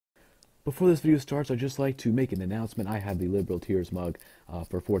Before this video starts, I'd just like to make an announcement. I have the Liberal Tears mug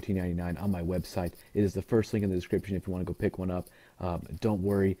for $14.99 on my website. It is the first link in the description if you want to go pick one up. Don't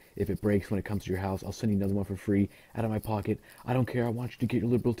worry if it breaks when it comes to your house. I'll send you another one for free out of my pocket. I don't care. I want you to get your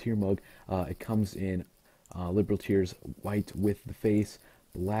Liberal Tear mug. It comes in Liberal Tears white with the face,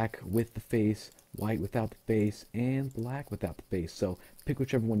 black with the face, white without the face, and black without the face. So pick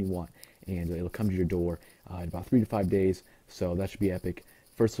whichever one you want, and it'll come to your door in about 3 to 5 days. So that should be epic.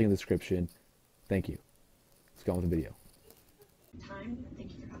 First link in the description. Thank you. Let's go on with the video.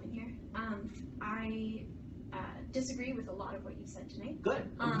 Thank you for coming here. I disagree with a lot of what you said tonight.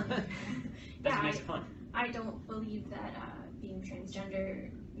 Good. That makes it fun. I don't believe that being transgender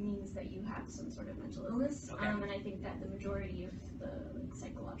means that you have some sort of mental illness. Okay. And I think that the majority of the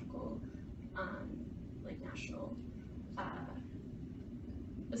psychological, national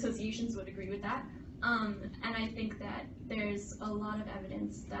associations would agree with that. And I think that there's a lot of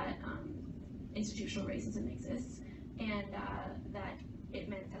evidence that institutional racism exists, and that it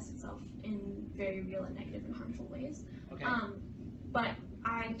manifests itself in very real and negative and harmful ways. Okay. But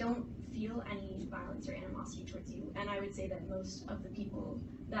I don't feel any violence or animosity towards you, and I would say that most of the people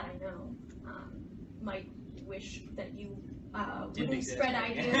that I know might wish that you wouldn't spread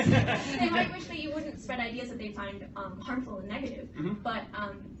ideas. They might wish that you wouldn't spread ideas that they find harmful and negative, but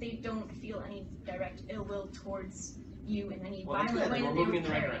they don't feel any direct ill will towards you in any violent way that they would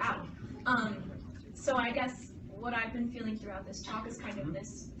carry out. So I guess what I've been feeling throughout this talk is kind of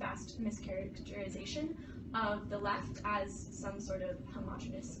this vast mischaracterization of the left as some sort of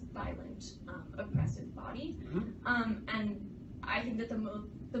homogenous, violent, oppressive body. And I think that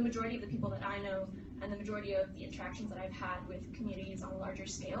the majority of the people that I know and the majority of the interactions that I've had with communities on a larger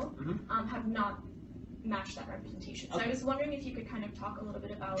scale have not matched that representation. So I was wondering if you could kind of talk a little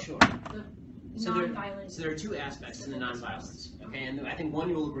bit about the nonviolent. So there are two aspects to the nonviolence, okay? And I think one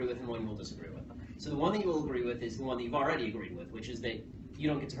you will agree with and one you will disagree with. So the one that you will agree with is the one that you've already agreed with, which is that you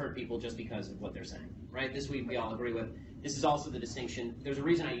don't get to hurt people just because of what they're saying, right? This we all agree with. This is also the distinction. There's a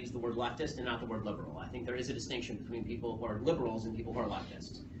reason I use the word leftist and not the word liberal. I think there is a distinction between people who are liberals and people who are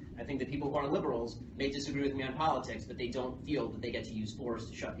leftists. I think that people who are liberals may disagree with me on politics, but they don't feel that they get to use force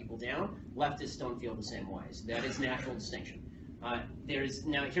to shut people down. Leftists don't feel the same way. So that is an actual distinction. Now, here's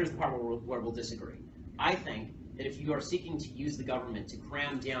the part where we'll disagree. I think that if you are seeking to use the government to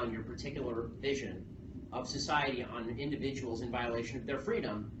cram down your particular vision of society on individuals in violation of their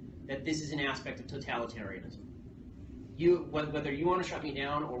freedom, that this is an aspect of totalitarianism. Whether you want to shut me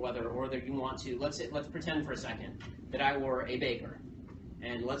down or whether you want to, let's pretend for a second that I were a baker.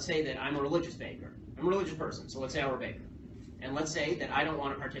 And let's say that I'm a religious baker. I'm a religious person, so let's say I were a baker. And let's say that I don't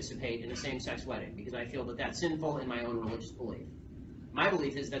want to participate in a same-sex wedding because I feel that that's sinful in my own religious belief. My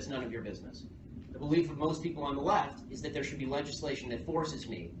belief is that's none of your business. The belief of most people on the left is that there should be legislation that forces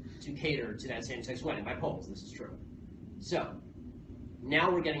me to cater to that same-sex wedding. By polls, this is true. So, now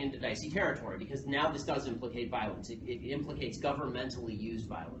we're getting into dicey territory because now this does implicate violence. It implicates governmentally used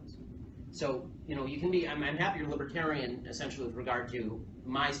violence. So, you can be, I'm happy you're libertarian essentially with regard to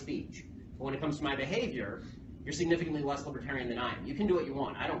my speech. But when it comes to my behavior, you're significantly less libertarian than I am. You can do what you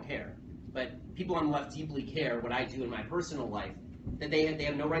want, I don't care. But people on the left deeply care what I do in my personal life, that they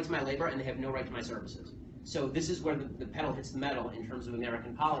have no right to my labor and they have no right to my services. So this is where the pedal hits the metal in terms of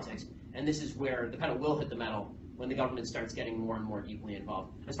American politics, and this is where the pedal will hit the metal when the government starts getting more and more deeply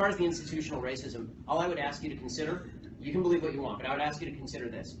involved. As far as the institutional racism, all I would ask you to consider, you can believe what you want, but I would ask you to consider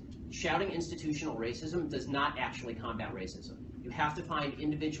this. Shouting institutional racism does not actually combat racism. You have to find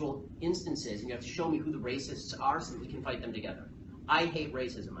individual instances, and you have to show me who the racists are so that we can fight them together. I hate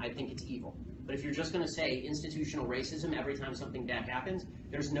racism. I think it's evil. But if you're just going to say institutional racism every time something bad happens,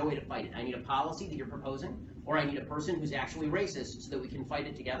 there's no way to fight it. I need a policy that you're proposing, or I need a person who's actually racist so that we can fight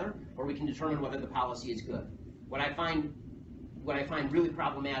it together, or we can determine whether the policy is good. What I find really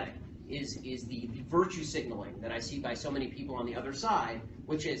problematic is the virtue signaling that I see by so many people on the other side,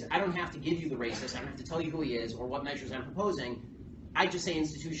 which is, I don't have to give you the racist, I don't have to tell you who he is or what measures I'm proposing. I just say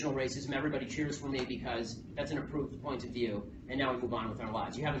institutional racism, everybody cheers for me because that's an approved point of view, and now we move on with our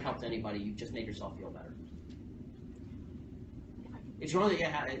lives. You haven't helped anybody, you've just made yourself feel better. If you want to,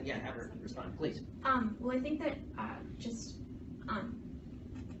 have her respond, please. Well, I think that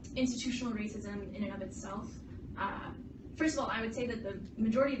institutional racism in and of itself, first of all, I would say that the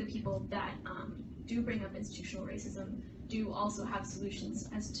majority of the people that do bring up institutional racism do also have solutions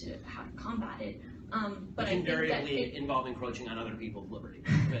as to how to combat it. But I think that invariably involve encroaching on other people's liberty.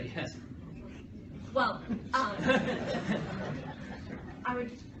 But yes. Well, I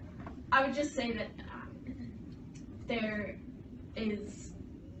would just say that there is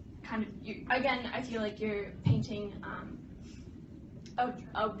kind of, again, I feel like you're painting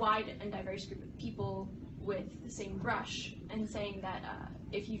a wide and diverse group of people with the same brush, and saying that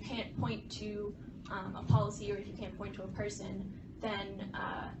if you can't point to a policy, or if you can't point to a person, then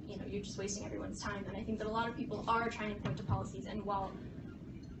you're just wasting everyone's time. And I think that a lot of people are trying to point to policies, and while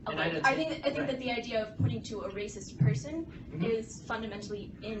I think that the idea of pointing to a racist person is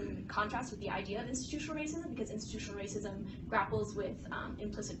fundamentally in contrast with the idea of institutional racism, because institutional racism grapples with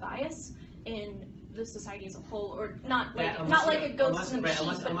implicit bias in the society as a whole, or not like a ghost in a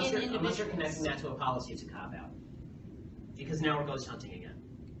machine, but in individuals. Unless you're connecting that to a policy, it's a cop-out. Because now we're ghost hunting again.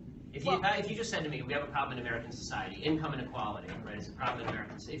 If you just said to me, we have a problem in American society, income inequality, right? It's a problem in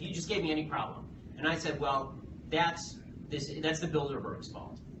American society. If you just gave me any problem, and I said, well, that's the Bilderbergs'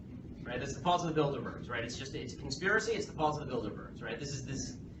 fault. Right, that's the fault of the Bilderbergs, right? It's a conspiracy. It's the fault of the Bilderbergs, right?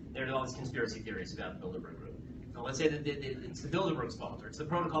 There are all these conspiracy theories about the Bilderberg group. Now, let's say that it's the Bilderbergs' fault, or it's the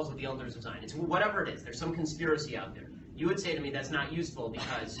protocols of the elders of Zion. It's whatever it is. There's some conspiracy out there. You would say to me that's not useful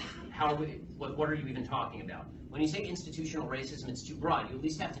because what are you even talking about? When you say institutional racism, it's too broad. You at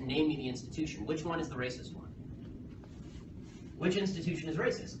least have to name me the institution. Which one is the racist one? Which institution is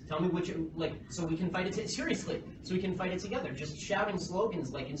racist? Tell me which, so we can fight it seriously. So we can fight it together. Just shouting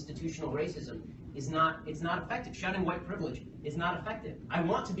slogans like institutional racism it's not effective. Shouting white privilege is not effective. I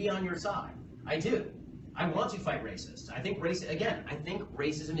want to be on your side. I do. I want to fight racists. I think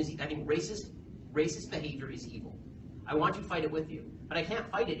racism is. I think racist behavior is evil. I want to fight it with you, but I can't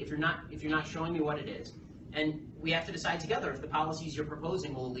fight it if you're not showing me what it is. And we have to decide together if the policies you're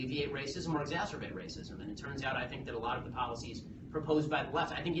proposing will alleviate racism or exacerbate racism. And it turns out, I think, that a lot of the policies proposed by the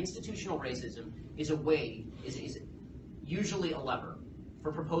left, I think institutional racism is usually a lever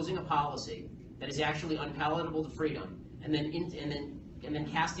for proposing a policy that is actually unpalatable to freedom, and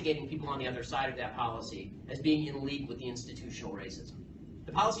then castigating people on the other side of that policy as being in league with the institutional racism.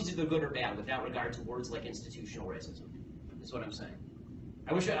 The policies are good or bad without regard to words like institutional racism, is what I'm saying.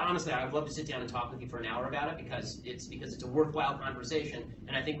 Honestly, I would love to sit down and talk with you for an hour about it because it's a worthwhile conversation,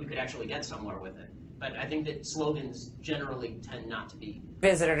 and I think we could actually get somewhere with it. But I think that slogans generally tend not to be.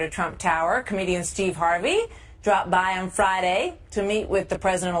 Visitor to Trump Tower, comedian Steve Harvey, dropped by on Friday to meet with the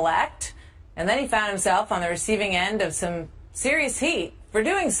president-elect, and then he found himself on the receiving end of some serious heat for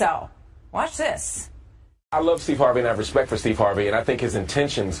doing so. Watch this. I love Steve Harvey and I have respect for Steve Harvey, and I think his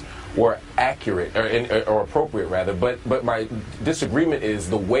intentions were accurate or appropriate rather. But my disagreement is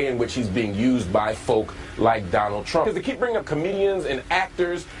the way in which he's being used by folk like Donald Trump. Because they keep bringing up comedians and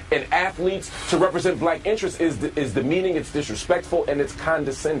actors and athletes to represent black interests is demeaning, it's disrespectful, and it's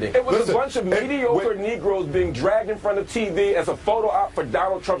condescending. It was a bunch of mediocre Negroes being dragged in front of TV as a photo op for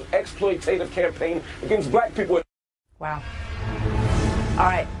Donald Trump's exploitative campaign against black people. Wow. All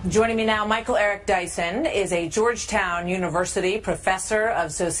right, joining me now, Michael Eric Dyson is a Georgetown University professor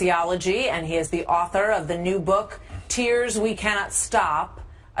of sociology, and he is the author of the new book, Tears We Cannot Stop,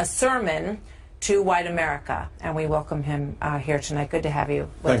 A Sermon to White America. And we welcome him here tonight. Good to have you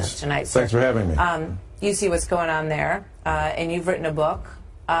with us tonight, sir. Thanks for having me. You see what's going on there, and you've written a book.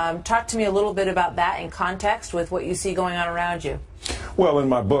 Talk to me a little bit about that in context with what you see going on around you. Well, in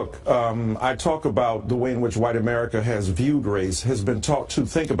my book, I talk about the way in which white America has viewed race, has been taught to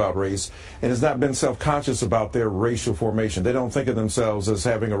think about race, and has not been self-conscious about their racial formation. They don't think of themselves as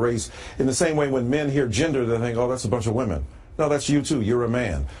having a race in the same way when men hear gender, they think, oh, that's a bunch of women. No, that's you too. You're a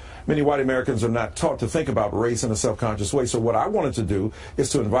man. Many white Americans are not taught to think about race in a self-conscious way. So what I wanted to do is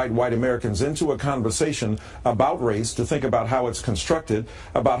to invite white Americans into a conversation about race, to think about how it's constructed,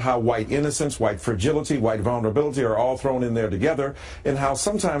 about how white innocence, white fragility, white vulnerability are all thrown in there together, and how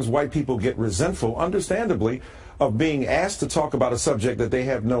sometimes white people get resentful, understandably, of being asked to talk about a subject that they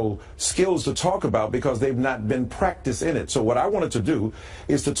have no skills to talk about because they've not been practiced in it. So what I wanted to do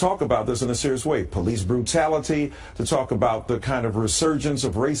is to talk about this in a serious way. Police brutality, to talk about the kind of resurgence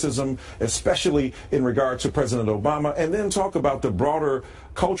of racism, especially in regard to President Obama, and then talk about the broader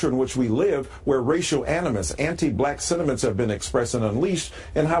culture in which we live, where racial animus, anti-black sentiments have been expressed and unleashed,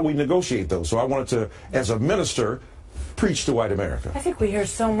 and how we negotiate those. So I wanted to, as a minister, preach to white America. I think we hear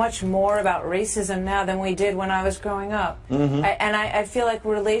so much more about racism now than we did when I was growing up. I feel like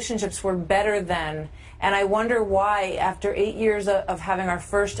relationships were better then. And I wonder why, after 8 years of having our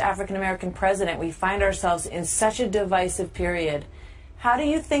first African-American president, we find ourselves in such a divisive period. How do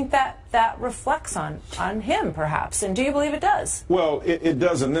you think that reflects on him, perhaps? And do you believe it does? Well, it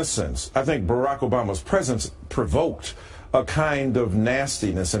does in this sense. I think Barack Obama's presence provoked a kind of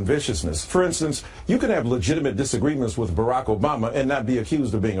nastiness and viciousness. For instance, you can have legitimate disagreements with Barack Obama and not be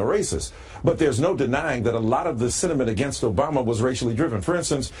accused of being a racist. But there's no denying that a lot of the sentiment against Obama was racially driven. For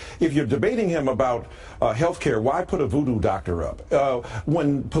instance, if you're debating him about health care, why put a voodoo doctor up?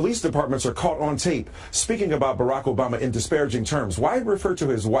 When police departments are caught on tape speaking about Barack Obama in disparaging terms, why refer to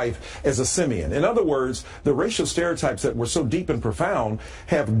his wife as a simian? In other words, the racial stereotypes that were so deep and profound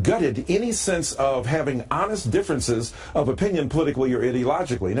have gutted any sense of having honest differences of opinion politically or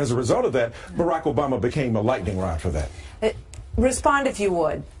ideologically. And as a result of that, Barack Obama became a lightning rod for that. Respond, if you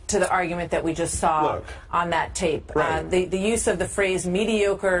would, to the argument that we just saw on that tape. Right. The use of the phrase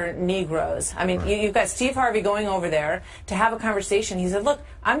mediocre Negroes. I mean, you've got Steve Harvey going over there to have a conversation. He said, look,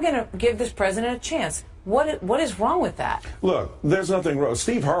 I'm going to give this president a chance. What is wrong with that? Look, there's nothing wrong.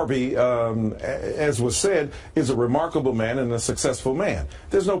 Steve Harvey, as was said, is a remarkable man and a successful man.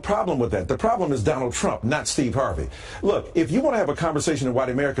 There's no problem with that. The problem is Donald Trump, not Steve Harvey. Look, if you want to have a conversation in white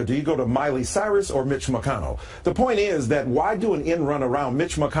America, do you go to Miley Cyrus or Mitch McConnell? The point is that why do an end run around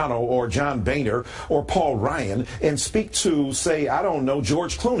Mitch McConnell or John Boehner or Paul Ryan and speak to, say, I don't know,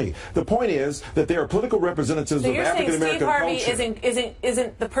 George Clooney? The point is that there are political representatives of African American culture. So you're saying Steve Harvey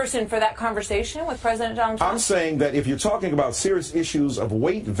isn't the person for that conversation with President Donald Trump? I'm saying that if you're talking about serious issues of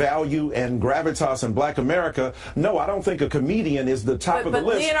weight, value, and gravitas in black America, no, I don't think a comedian is the top of the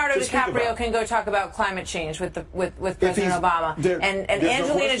list. But Leonardo DiCaprio can go talk about climate change with President Obama. And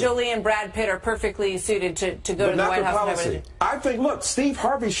Angelina Jolie and Brad Pitt are perfectly suited to go to the White House. Policy. I think, look, Steve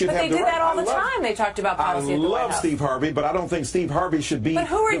Harvey should have the right. But they did that all the time. They talked about policy at the White House. I love Steve Harvey, but I don't think Steve Harvey should be. But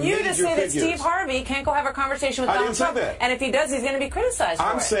who are you to say that Steve Harvey can't go have a conversation with Donald Trump? And if he does, he's going to be criticized for it.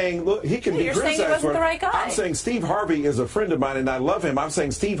 I'm saying, look, he can be criticized for it. You're saying he wasn't the right guy. I'm saying Steve Harvey is a friend of mine and I love him. I'm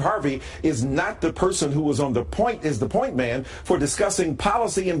saying Steve Harvey is not the person who was on the point, is the point man for discussing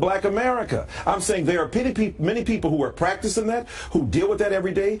policy in black America. I'm saying there are many people who are practicing that, who deal with that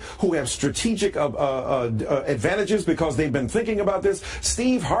every day, who have strategic advantages because they've been thinking about this.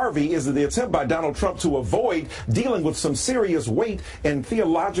 Steve Harvey is the attempt by Donald Trump to avoid dealing with some serious weight and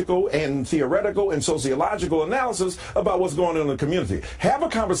theological and theoretical and sociological analysis about what's going on in the community. Have a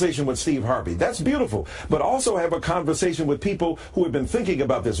conversation with Steve Harvey. That's beautiful. But also have a conversation with people who have been thinking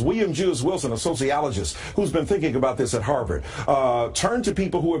about this. William Jewis Wilson, a sociologist who's been thinking about this at Harvard. Turn to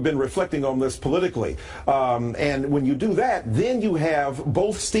people who have been reflecting on this politically. And when you do that, then you have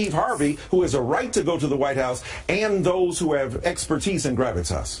both Steve Harvey, who has a right to go to the White House, and those who have expertise in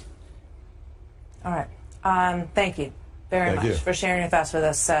gravitas. All right. Thank you very much for sharing your thoughts with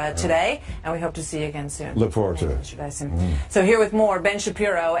us today, and we hope to see you again soon. Look forward to it. Mr. Dyson. So here with more, Ben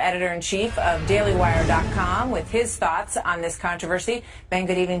Shapiro, editor-in-chief of DailyWire.com, with his thoughts on this controversy. Ben,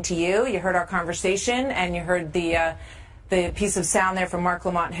 good evening to you. You heard our conversation, and you heard the piece of sound there from Mark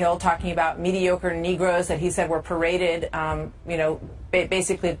Lamont Hill talking about mediocre Negroes that he said were paraded,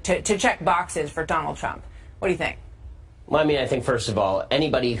 basically to check boxes for Donald Trump. What do you think? Well, I mean, I think, first of all,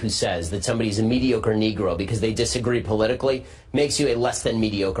 anybody who says that somebody's a mediocre Negro because they disagree politically makes you a less than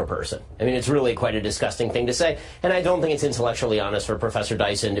mediocre person. I mean, it's really quite a disgusting thing to say. And I don't think it's intellectually honest for Professor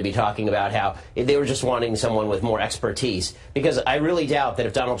Dyson to be talking about how they were just wanting someone with more expertise. Because I really doubt that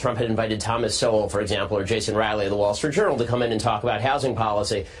if Donald Trump had invited Thomas Sowell, for example, or Jason Riley of the Wall Street Journal to come in and talk about housing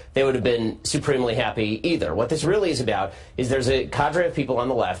policy, they would have been supremely happy either. What this really is about is there's a cadre of people on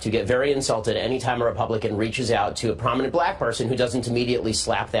the left who get very insulted anytime a Republican reaches out to a prominent black person who doesn't immediately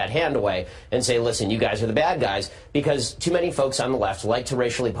slap that hand away and say, listen, you guys are the bad guys, because too many folks on the left like to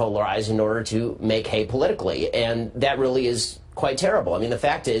racially polarize in order to make hay politically, and that really is quite terrible. I mean, the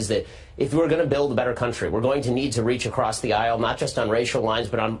fact is that if we're going to build a better country, we're going to need to reach across the aisle, not just on racial lines,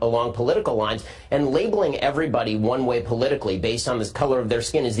 but along political lines, and labeling everybody one way politically based on the color of their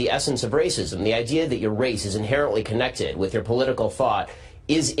skin is the essence of racism. The idea that your race is inherently connected with your political thought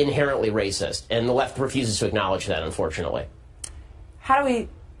is inherently racist, and the left refuses to acknowledge that, unfortunately. How do we,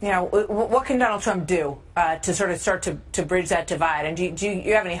 what can Donald Trump do to sort of start to bridge that divide? And do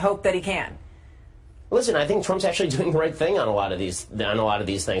you have any hope that he can? Listen, I think Trump's actually doing the right thing on a lot of these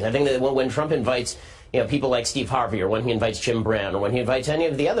things. I think that when Trump invites people like Steve Harvey, or when he invites Jim Brown, or when he invites any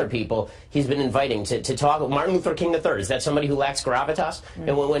of the other people he's been inviting to talk. Martin Luther King III, is that somebody who lacks gravitas?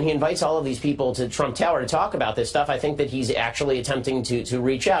 And when he invites all of these people to Trump Tower to talk about this stuff, I think that he's actually attempting to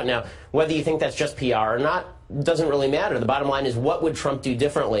reach out. Now, whether you think that's just PR or not, doesn't really matter. The bottom line is, what would Trump do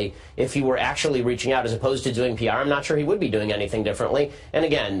differently if he were actually reaching out as opposed to doing PR? I'm not sure he would be doing anything differently. And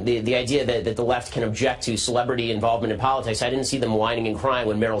again, the idea that the left can object to celebrity involvement in politics, I didn't see them whining and crying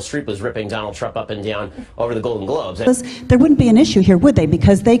when Meryl Streep was ripping Donald Trump up and down over the Golden Globes. There wouldn't be an issue here, would they?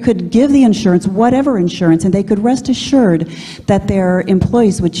 Because they could give the insurance, whatever insurance, and they could rest assured that their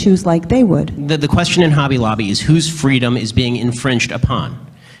employees would choose like they would. The question in Hobby Lobby is whose freedom is being infringed upon.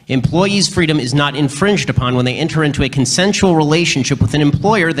 Employees' freedom is not infringed upon when they enter into a consensual relationship with an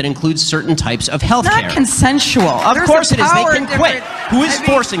employer that includes certain types of health care. Not consensual. Of course it is. They can quit. Who is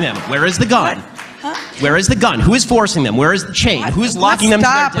forcing them? Where is the gun? Huh? Where is the gun? Who is forcing them? Where is the chain? Who is locking them to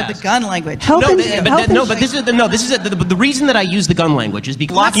their desk? Stop with the gun language. The reason that I use the gun language is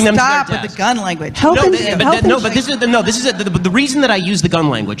because locking them to their desk. Stop with the gun language. The reason that I use the gun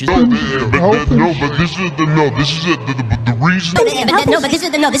language is the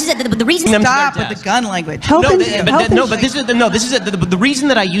reason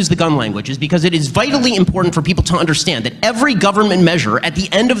that I use the gun language is because it is vitally important for people to understand that every government measure at the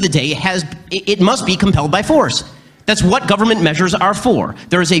end of the day must be compelled by force. That's what government measures are for.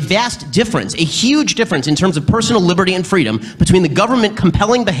 There is a vast difference, a huge difference in terms of personal liberty and freedom between the government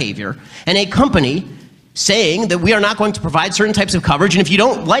compelling behavior and a company saying that we are not going to provide certain types of coverage, and if you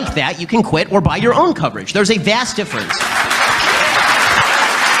don't like that, you can quit or buy your own coverage. There's a vast difference.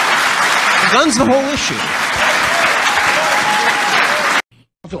 The gun's the whole issue.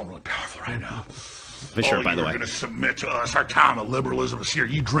 I'm feeling really powerful right now. For sure, by the way. You're going to submit to us. Our time of liberalism is here.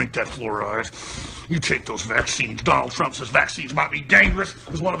 You drink that fluoride. You take those vaccines. Donald Trump says vaccines might be dangerous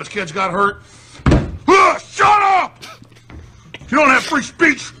because one of his kids got hurt. Shut up! You don't have free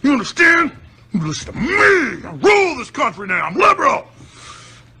speech. You understand? You listen to me. I rule this country now. I'm liberal.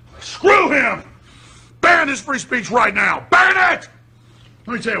 Screw him. Ban his free speech right now. Ban it!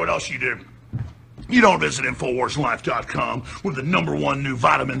 Let me tell you what else you do. You don't visit InfoWarsLife.com with the #1 new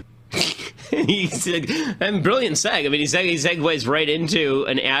vitamin. He's a brilliant seg. I mean, he segues right into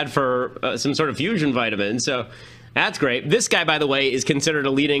an ad for some sort of fusion vitamin, so that's great. This guy, by the way, is considered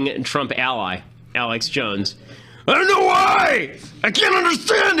a leading Trump ally, Alex Jones. I don't know why! I can't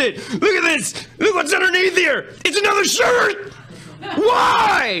understand it! Look at this! Look what's underneath here! It's another shirt!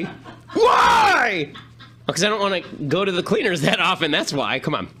 Why? Why? Because I don't want to go to the cleaners that often, that's why.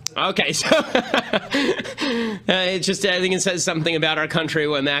 Come on. Okay, so it's just, I think it says something about our country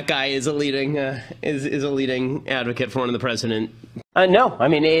when that guy is a leading is a leading advocate for one of the president. No, I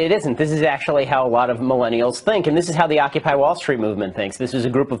mean, it isn't. This is actually how a lot of millennials think, and this is how the Occupy Wall Street movement thinks. This is a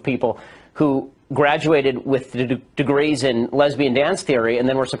group of people who graduated with degrees in lesbian dance theory and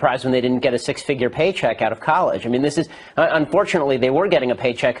then were surprised when they didn't get a six-figure paycheck out of college. I mean, this is, unfortunately, they were getting a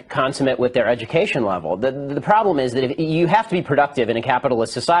paycheck consummate with their education level. The problem is that if you have to be productive in a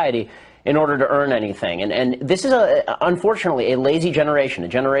capitalist society in order to earn anything. And this is, unfortunately, a lazy generation, a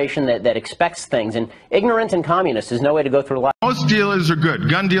generation that expects things. And ignorant and communist is no way to go through life. Most dealers are good.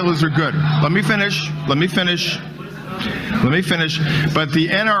 Gun dealers are good. Let me finish. But the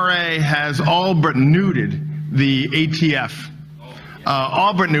NRA has all but neutered the ATF.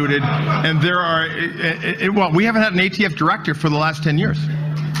 All but neutered. And there are, well, we haven't had an ATF director for the last 10 years.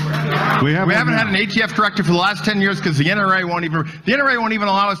 We haven't had an ATF director for the last 10 years because the NRA won't even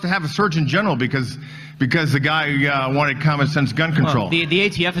allow us to have a Surgeon General because the guy wanted common sense gun control. Well, the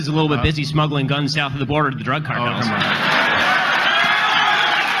ATF is a little bit busy smuggling guns south of the border to the drug cartels.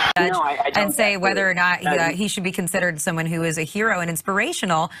 And say whether or not he should be considered someone who is a hero and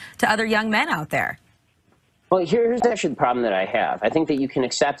inspirational to other young men out there. Well, here's actually the problem that I have. I think that you can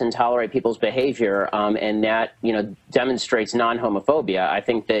accept and tolerate people's behavior, and that, you know, demonstrates non-homophobia. I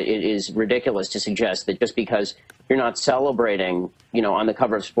think that it is ridiculous to suggest that just because you're not celebrating, you know, on the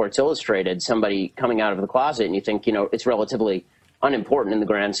cover of Sports Illustrated, somebody coming out of the closet, and you think, you know, it's relatively unimportant in the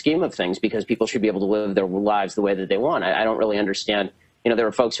grand scheme of things because people should be able to live their lives the way that they want. I don't really understand. You know, there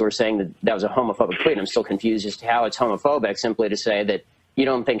were folks who were saying that that was a homophobic tweet. I'm still confused as to how it's homophobic simply to say that you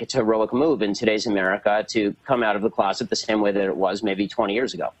don't think it's a heroic move in today's America to come out of the closet the same way that it was maybe 20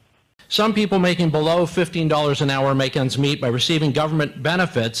 years ago. Some people making below $15 an hour make ends meet by receiving government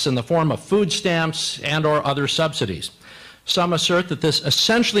benefits in the form of food stamps and or other subsidies. Some assert that this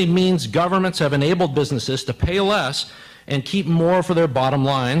essentially means governments have enabled businesses to pay less and keep more for their bottom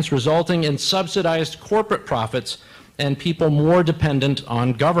lines, resulting in subsidized corporate profits and people more dependent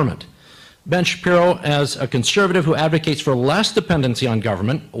on government. Ben Shapiro, as a conservative who advocates for less dependency on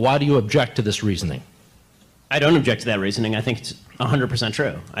government, why do you object to this reasoning? I don't object to that reasoning. I think it's 100%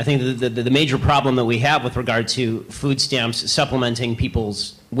 true. I think the major problem that we have with regard to food stamps supplementing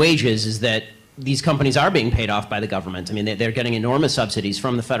people's wages is that these companies are being paid off by the government. I mean, they're getting enormous subsidies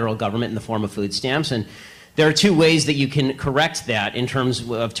from the federal government in the form of food stamps, and there are two ways that you can correct that in terms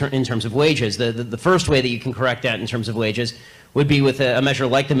of wages. The first way that you can correct that in terms of wages would be with a measure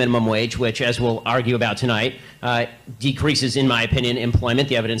like the minimum wage, which, as we'll argue about tonight, decreases, in my opinion, employment.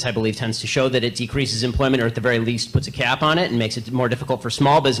 The evidence, I believe, tends to show that it decreases employment, or at the very least puts a cap on it and makes it more difficult for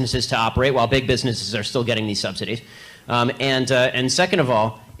small businesses to operate while big businesses are still getting these subsidies. And second of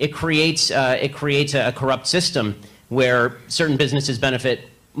all, it creates a corrupt system where certain businesses benefit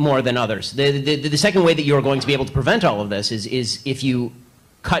more than others. The second way that you're going to be able to prevent all of this is if you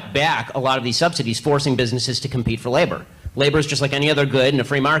cut back a lot of these subsidies, forcing businesses to compete for labor. Labor is just like any other good in a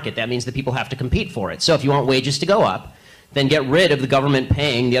free market. That means that people have to compete for it. So if you want wages to go up, then get rid of the government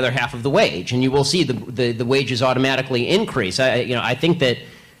paying the other half of the wage, and you will see the wages automatically increase. I think that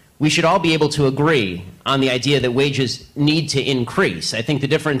we should all be able to agree on the idea that wages need to increase. I think the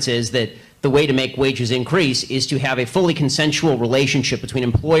difference is that the way to make wages increase is to have a fully consensual relationship between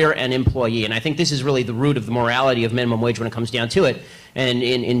employer and employee. And I think this is really the root of the morality of minimum wage when it comes down to it. And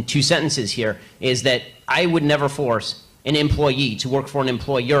in two sentences here is that I would never force an employee to work for an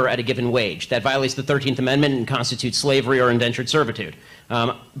employer at a given wage. That violates the 13th Amendment and constitutes slavery or indentured servitude.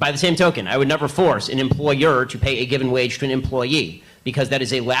 By the same token, I would never force an employer to pay a given wage to an employee, because that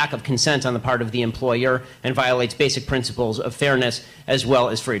is a lack of consent on the part of the employer and violates basic principles of fairness as well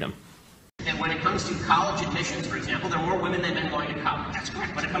as freedom. And when it comes to college admissions, for example, there are more women than men going to college. That's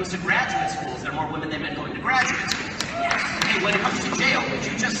correct. When it comes to graduate schools, there are more women than men going to graduate schools. Okay, when it comes to jail, which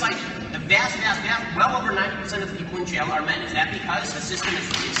you just cited, the vast, well over 90% of the people in jail are men. Is that because the system is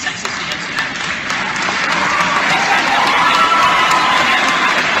sexist against men?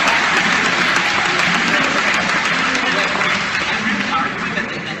 I really argue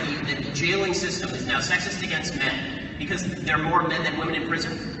that the jailing system is now sexist against men because there are more men than women in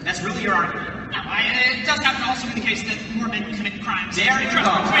prison. That's really your argument. No, it does happen to also be the case that more men commit crimes. There you go.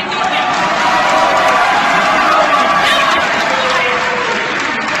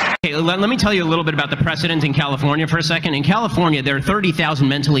 Okay, let me tell you a little bit about the precedent in California for a second. In California, there are 30,000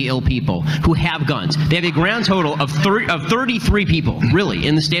 mentally ill people who have guns. They have a grand total of 33 people, really,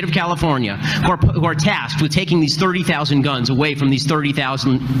 in the state of California, who are tasked with taking these 30,000 guns away from these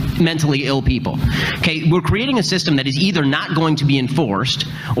 30,000 mentally ill people. Okay, we're creating a system that is either not going to be enforced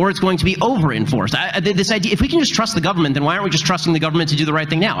or it's going to be over-enforced. This idea, if we can just trust the government, then why aren't we just trusting the government to do the right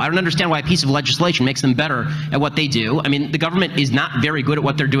thing now? I don't understand why a piece of legislation makes them better at what they do. I mean, the government is not very good at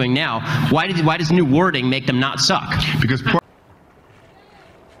what they're doing now. Why does new wording make them not suck? Because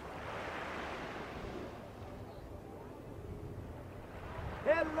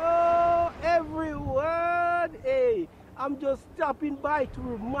hello everyone. Hey, I'm just stopping by to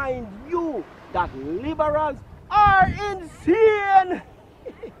remind you that liberals are insane.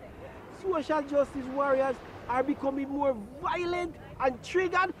 Social justice warriors are becoming more violent and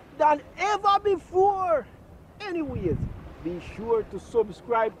triggered than ever before. Anyways, be sure to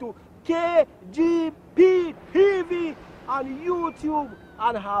subscribe to KGP TV on YouTube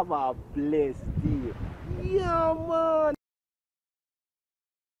and have a blessed day. Yeah, man.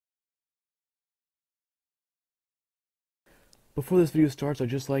 Before this video starts, I'd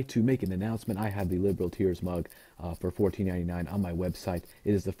just like to make an announcement. I have the Liberal Tears mug for $14.99 on my website.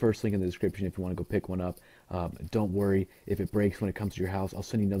 It is the first link in the description if you want to go pick one up. Don't worry if it breaks when it comes to your house. I'll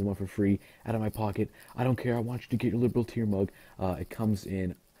send you another one for free out of my pocket. I don't care. I want you to get your Liberal Tear mug. It comes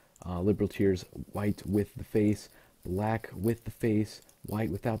in Liberal Tears white with the face, black with the face, white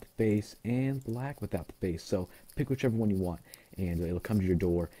without the face, and black without the face. So pick whichever one you want, and it'll come to your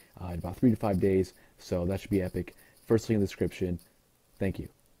door in about 3 to 5 days. So that should be epic. First link in the description. Thank you.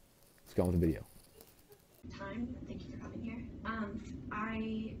 Let's go on with the video. Thank you for coming here.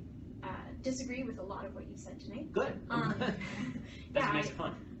 I disagree with a lot of what you said tonight. Good. That makes it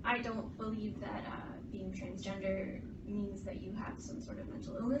fun. I don't believe that being transgender means that you have some sort of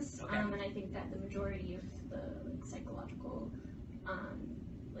mental illness. Okay. And I think that the majority of the psychological,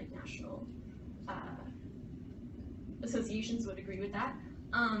 national associations would agree with that.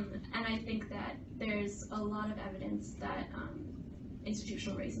 And I think that there's a lot of evidence that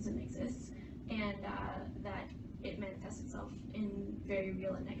institutional racism exists, and that it manifests itself in very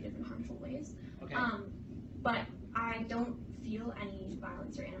real and negative and harmful ways. Okay. But I don't feel any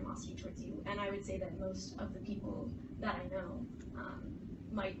violence or animosity towards you, and I would say that most of the people that I know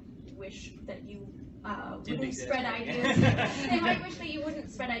might wish that you wouldn't spread ideas. They might wish that you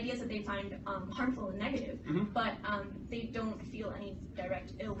wouldn't spread ideas that they find harmful and negative, but they don't feel any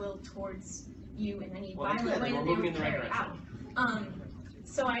direct ill will towards you in any violent way that they would carry out.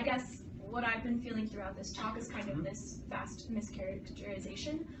 So I guess what I've been feeling throughout this talk is kind of this vast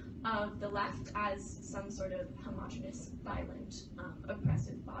mischaracterization of the left as some sort of homogenous, violent,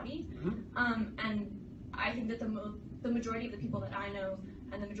 oppressive body. And I think that the majority of the people that I know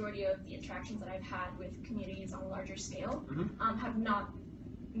and the majority of the interactions that I've had with communities on a larger scale have not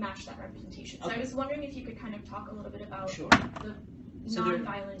matched that representation. So I was wondering if you could kind of talk a little bit about the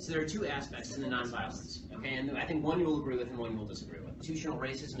nonviolent. So there are two aspects to the nonviolence, okay? And I think one you will agree with and one you will disagree with. Institutional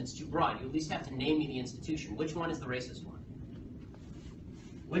racism, it's too broad. You at least have to name me the institution. Which one is the racist one?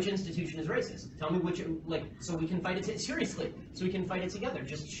 Which institution is racist? Tell me which, so we can fight it seriously. So we can fight it together.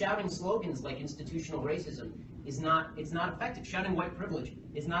 Just shouting slogans like institutional racism it's not effective. Shouting white privilege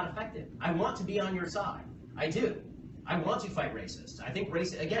is not effective. I want to be on your side. I do. I want to fight racists. I think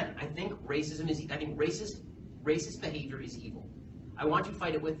racism is. I think racist behavior is evil. I want to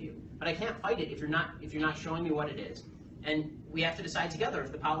fight it with you, but I can't fight it if you're not showing me what it is. And we have to decide together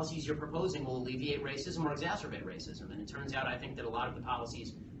if the policies you're proposing will alleviate racism or exacerbate racism. And it turns out, I think that a lot of the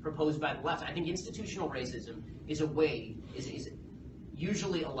policies proposed by the left, I think institutional racism is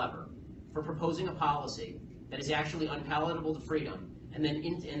usually a lever for proposing a policy that is actually unpalatable to freedom, and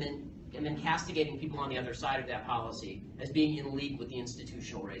then castigating people on the other side of that policy as being in league with the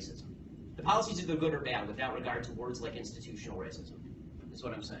institutional racism. The policies are either good or bad without regard to words like institutional racism, is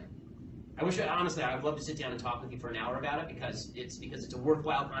what I'm saying. Honestly, I would love to sit down and talk with you for an hour about it because it's a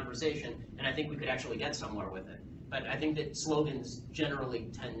worthwhile conversation, and I think we could actually get somewhere with it. But I think that slogans generally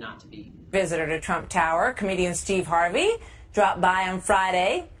tend not to be. Visitor to Trump Tower, comedian Steve Harvey, dropped by on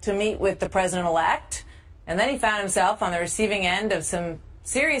Friday to meet with the president-elect, and then he found himself on the receiving end of some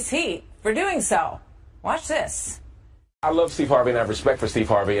serious heat for doing so. Watch this. I love Steve Harvey and I have respect for Steve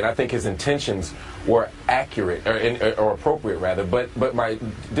Harvey, and I think his intentions were accurate or appropriate rather. But my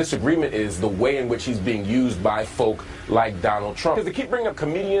disagreement is the way in which he's being used by folk like Donald Trump. Because to keep bringing up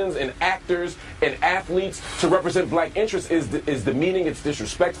comedians and actors and athletes to represent black interests is demeaning, it's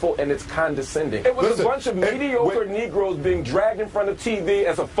disrespectful, and it's condescending. It was a bunch of mediocre Negroes being dragged in front of TV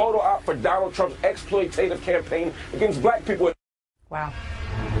as a photo op for Donald Trump's exploitative campaign against black people. Wow.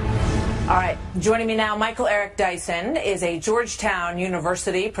 All right, joining me now, Michael Eric Dyson is a Georgetown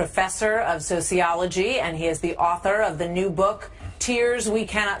University professor of sociology, and he is the author of the new book, Tears We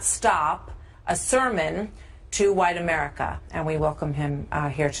Cannot Stop, A Sermon to White America. And we welcome him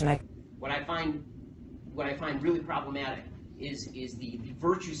here tonight. What I find really problematic is the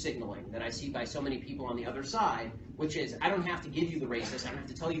virtue signaling that I see by so many people on the other side, which is, I don't have to give you the racist, I don't have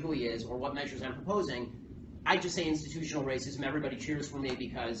to tell you who he is or what measures I'm proposing. I just say institutional racism, everybody cheers for me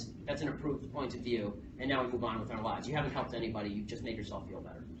because that's an approved point of view, and now we move on with our lives. You haven't helped anybody, you've just made yourself feel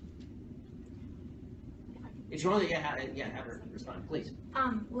better. If you want to have her respond, please.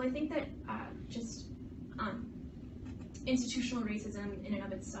 Well, I think that institutional racism in and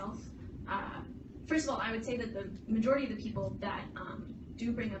of itself, first of all, I would say that the majority of the people that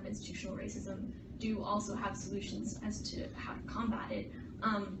do bring up institutional racism do also have solutions as to how to combat it.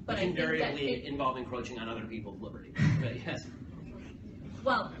 But I think that it involve encroaching on other people's liberty. But yes.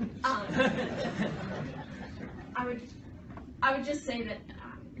 Well, I would just say that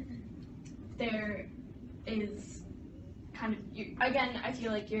there is kind of, again, I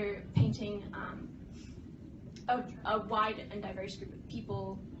feel like you're painting a wide and diverse group of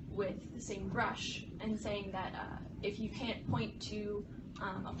people with the same brush and saying that if you can't point to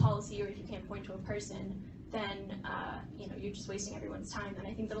a policy or if you can't point to a person, then you're just wasting everyone's time. And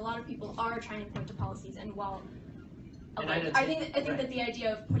I think that a lot of people are trying to point to policies, and while I think that the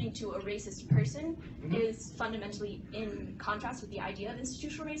idea of pointing to a racist person is fundamentally in contrast with the idea of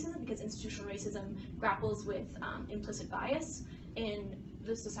institutional racism, because institutional racism grapples with implicit bias in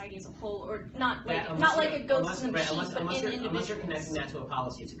the society as a whole, or not like a ghost in the machine, but in individuals. Unless you're connecting that to a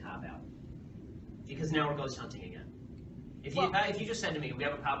policy, it's a cop-out. Because now we're ghost hunting again. If you just said to me, we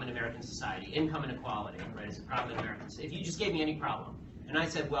have a problem in American society, income inequality, right, is a problem in American society. If you just gave me any problem, and I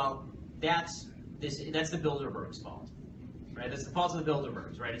said, well, that's the Bilderbergs' fault, right? That's the fault of the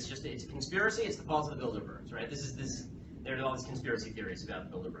Bilderbergs, right? It's a conspiracy, it's the fault of the Bilderbergs, right? There are all these conspiracy theories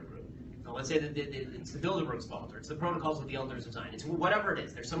about the Bilderberg group. So let's say that it's the Bilderbergs' fault, or it's the protocols of the elders of Zion. It's whatever it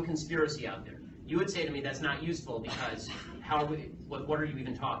is, there's some conspiracy out there. You would say to me, that's not useful because what are you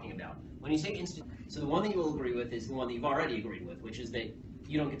even talking about? When you say so the one that you will agree with is the one that you've already agreed with, which is that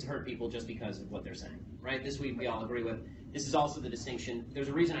you don't get to hurt people just because of what they're saying, right? This we all agree with. This is also the distinction. There's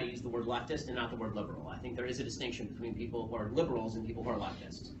a reason I use the word leftist and not the word liberal. I think there is a distinction between people who are liberals and people who are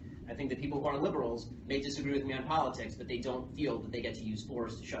leftists. I think that people who are liberals may disagree with me on politics, but they don't feel that they get to use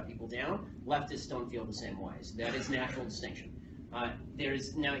force to shut people down. Leftists don't feel the same way. So that is an actual distinction. Now,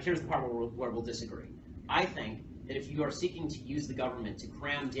 here's the part where we'll disagree. I think that if you are seeking to use the government to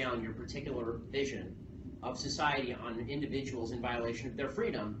cram down your particular vision of society on individuals in violation of their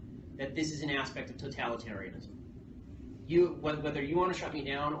freedom, that this is an aspect of totalitarianism. whether you want to shut me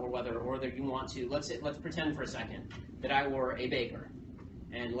down or whether you want to, let's pretend for a second that I were a baker,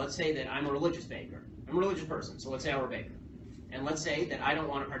 and let's say that I'm a religious baker. I'm a religious person, so let's say I were a baker. And let's say that I don't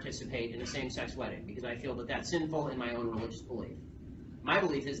want to participate in a same-sex wedding because I feel that that's sinful in my own religious belief. My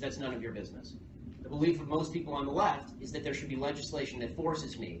belief is that's none of your business. The belief of most people on the left is that there should be legislation that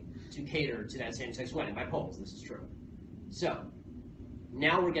forces me to cater to that same-sex wedding. By polls, this is true. So,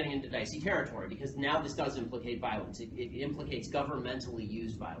 now we're getting into dicey territory because now this does implicate violence. It implicates governmentally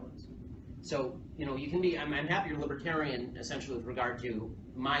used violence. So, you know, you can be, I'm happy you're libertarian essentially with regard to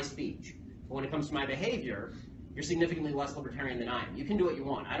my speech. But when it comes to my behavior, you're significantly less libertarian than I am. You can do what you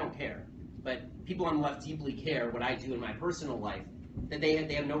want, I don't care. But people on the left deeply care what I do in my personal life, that they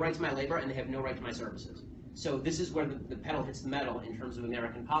have no right to my labor and they have no right to my services. So this is where the pedal hits the metal in terms of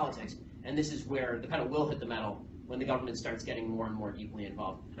American politics, and this is where the pedal will hit the metal when the government starts getting more and more deeply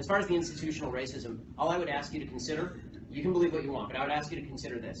involved. As far as the institutional racism, all I would ask you to consider, you can believe what you want, but I would ask you to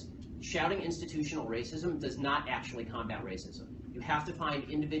consider this. Shouting institutional racism does not actually combat racism. You have to find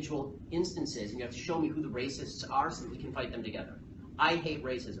individual instances, and you have to show me who the racists are so that we can fight them together. I hate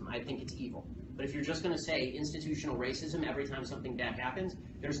racism. I think it's evil. But if you're just going to say institutional racism every time something bad happens,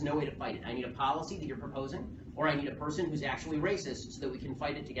 there's no way to fight it. I need a policy that you're proposing, or I need a person who's actually racist so that we can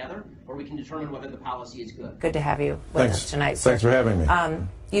fight it together, or we can determine whether the policy is good. Good to have you with us tonight, sir. Thanks for having me.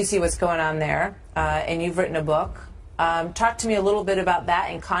 You see what's going on there, and you've written a book. Talk to me a little bit about that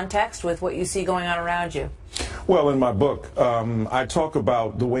in context with what you see going on around you. Well, in my book, I talk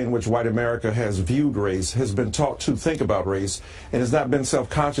about the way in which white America has viewed race, has been taught to think about race, and has not been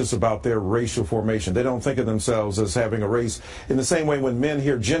self-conscious about their racial formation. They don't think of themselves as having a race in the same way when men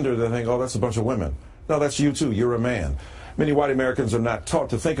hear gender, they think, oh, that's a bunch of women. No, that's you too. You're a man. Many white Americans are not taught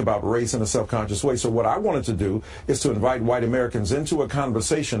to think about race in a self-conscious way. So what I wanted to do is to invite white Americans into a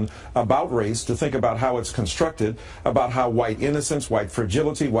conversation about race, to think about how it's constructed, about how white innocence, white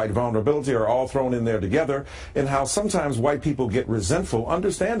fragility, white vulnerability are all thrown in there together, and how sometimes white people get resentful,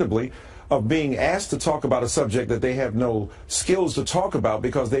 understandably, of being asked to talk about a subject that they have no skills to talk about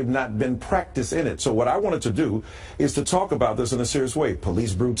because they've not been practiced in it. So what I wanted to do is to talk about this in a serious way.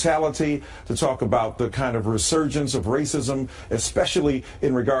 Police brutality, to talk about the kind of resurgence of racism, especially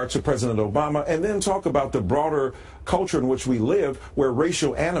in regard to President Obama, and then talk about the broader culture in which we live, where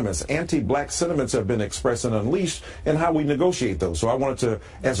racial animus, anti-black sentiments have been expressed and unleashed, and how we negotiate those. So I wanted to,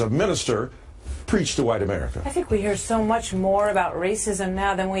 as a minister, preach to white America. I think we hear so much more about racism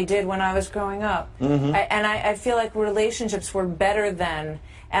now than we did when I was growing up. I feel like relationships were better then.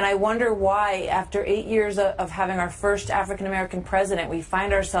 And I wonder why, after 8 years of having our first African-American president, we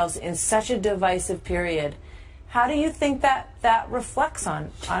find ourselves in such a divisive period. How do you think that reflects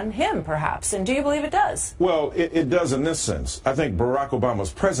on him, perhaps? And do you believe it does? Well, it does in this sense. I think Barack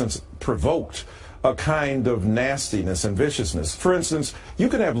Obama's presence provoked a kind of nastiness and viciousness. For instance, you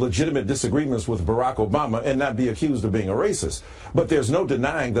can have legitimate disagreements with Barack Obama and not be accused of being a racist. But there's no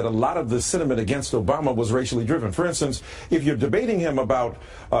denying that a lot of the sentiment against Obama was racially driven. For instance, if you're debating him about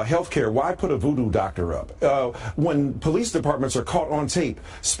health care, why put a voodoo doctor up? When police departments are caught on tape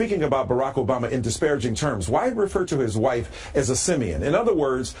speaking about Barack Obama in disparaging terms, why refer to his wife as a simian? In other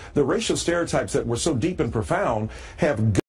words, the racial stereotypes that were so deep and profound have